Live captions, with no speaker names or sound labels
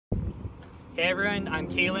Hey everyone, I'm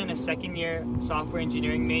Kalen, a second year software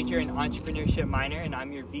engineering major and entrepreneurship minor, and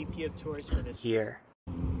I'm your VP of Tours for this year.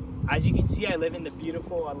 As you can see, I live in the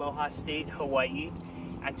beautiful Aloha State, Hawaii,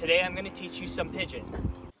 and today I'm going to teach you some Pidgin.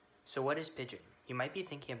 So what is Pigeon? You might be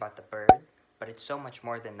thinking about the bird, but it's so much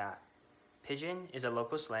more than that. Pigeon is a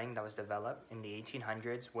local slang that was developed in the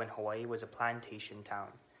 1800s when Hawaii was a plantation town.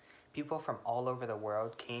 People from all over the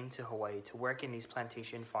world came to Hawaii to work in these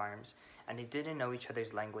plantation farms, and they didn't know each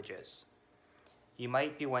other's languages. You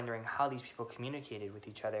might be wondering how these people communicated with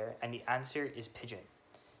each other, and the answer is Pidgin.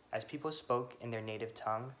 As people spoke in their native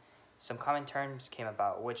tongue, some common terms came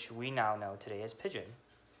about, which we now know today as Pidgin.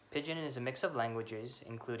 Pidgin is a mix of languages,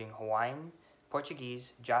 including Hawaiian,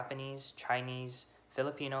 Portuguese, Japanese, Chinese,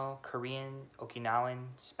 Filipino, Korean, Okinawan,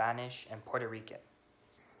 Spanish, and Puerto Rican.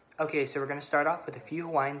 Okay, so we're going to start off with a few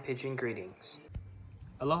Hawaiian Pidgin greetings.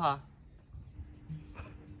 Aloha.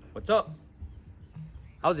 What's up?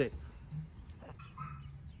 How's it?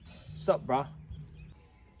 What's up, brah?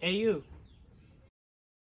 Hey, you.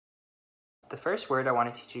 The first word I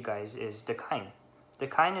want to teach you guys is dekain.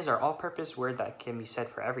 Dekain is our all-purpose word that can be said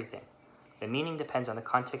for everything. The meaning depends on the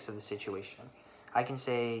context of the situation. I can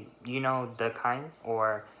say, you know, dekain,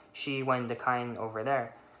 or she went dekain over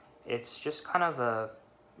there. It's just kind of a,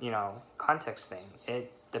 context thing.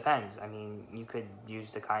 It depends. I mean, you could use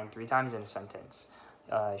dekain 3 times in a sentence.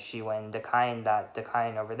 She went dekain that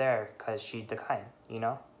dekain over there because she dekain,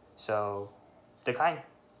 So, dekain.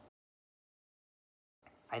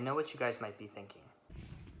 I know what you guys might be thinking.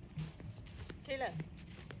 Kalen.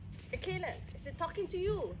 Hey, Kalen, is it talking to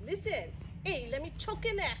you? Listen. Hey, let me choke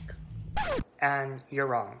your neck. And you're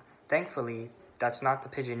wrong. Thankfully, that's not the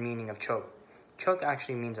Pidgin meaning of choke. Choke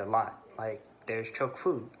actually means a lot, like there's choke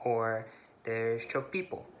food or there's choke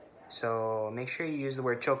people. So make sure you use the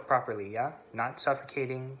word choke properly, yeah? Not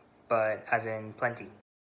suffocating, but as in plenty.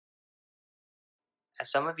 As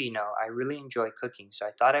some of you know, I really enjoy cooking, so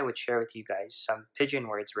I thought I would share with you guys some Pidgin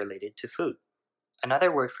words related to food.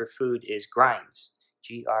 Another word for food is grinds,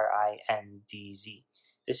 G-R-I-N-D-Z.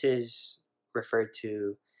 This is referred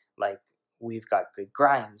to like we've got good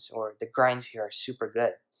grinds, or the grinds here are super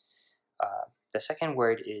good. The second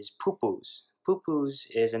word is pupus. Pupus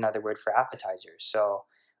is another word for appetizers. So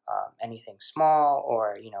anything small,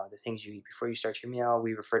 or the things you eat before you start your meal,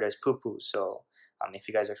 we refer to as pupus. So if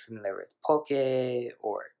you guys are familiar with poke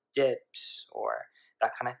or dips or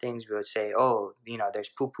that kind of things, we would say, oh,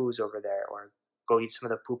 there's pupus over there, or go eat some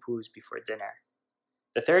of the pupus before dinner.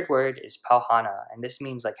 The third word is pauhana, and this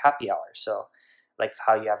means like happy hour. So like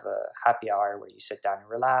how you have a happy hour where you sit down and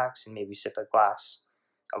relax and maybe sip a glass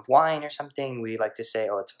of wine or something, we like to say,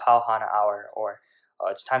 oh, it's pauhana hour, or oh,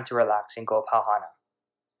 it's time to relax and go pauhana.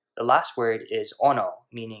 The last word is ono,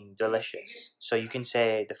 meaning delicious. So you can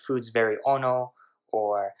say the food's very ono,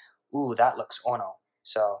 or ooh, that looks ono.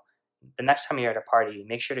 So the next time you're at a party,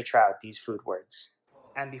 make sure to try out these food words.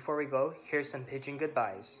 And before we go, here's some Pidgin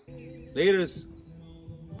goodbyes. Laters.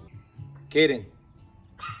 Kaden.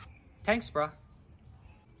 Thanks, bro.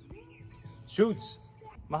 Shoots.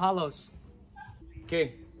 Mahalos.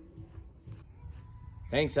 Okay.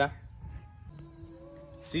 Thanks, huh?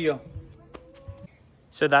 See ya.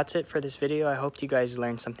 So that's it for this video. I hope you guys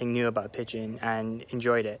learned something new about Pidgin and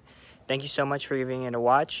enjoyed it. Thank you so much for giving it a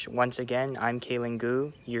watch. Once again, I'm Kalen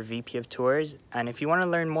Gu, your VP of Tours. And if you want to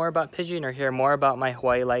learn more about Pidgin or hear more about my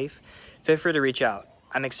Hawaii life, feel free to reach out.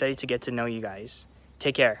 I'm excited to get to know you guys.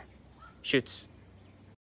 Take care. Shoots.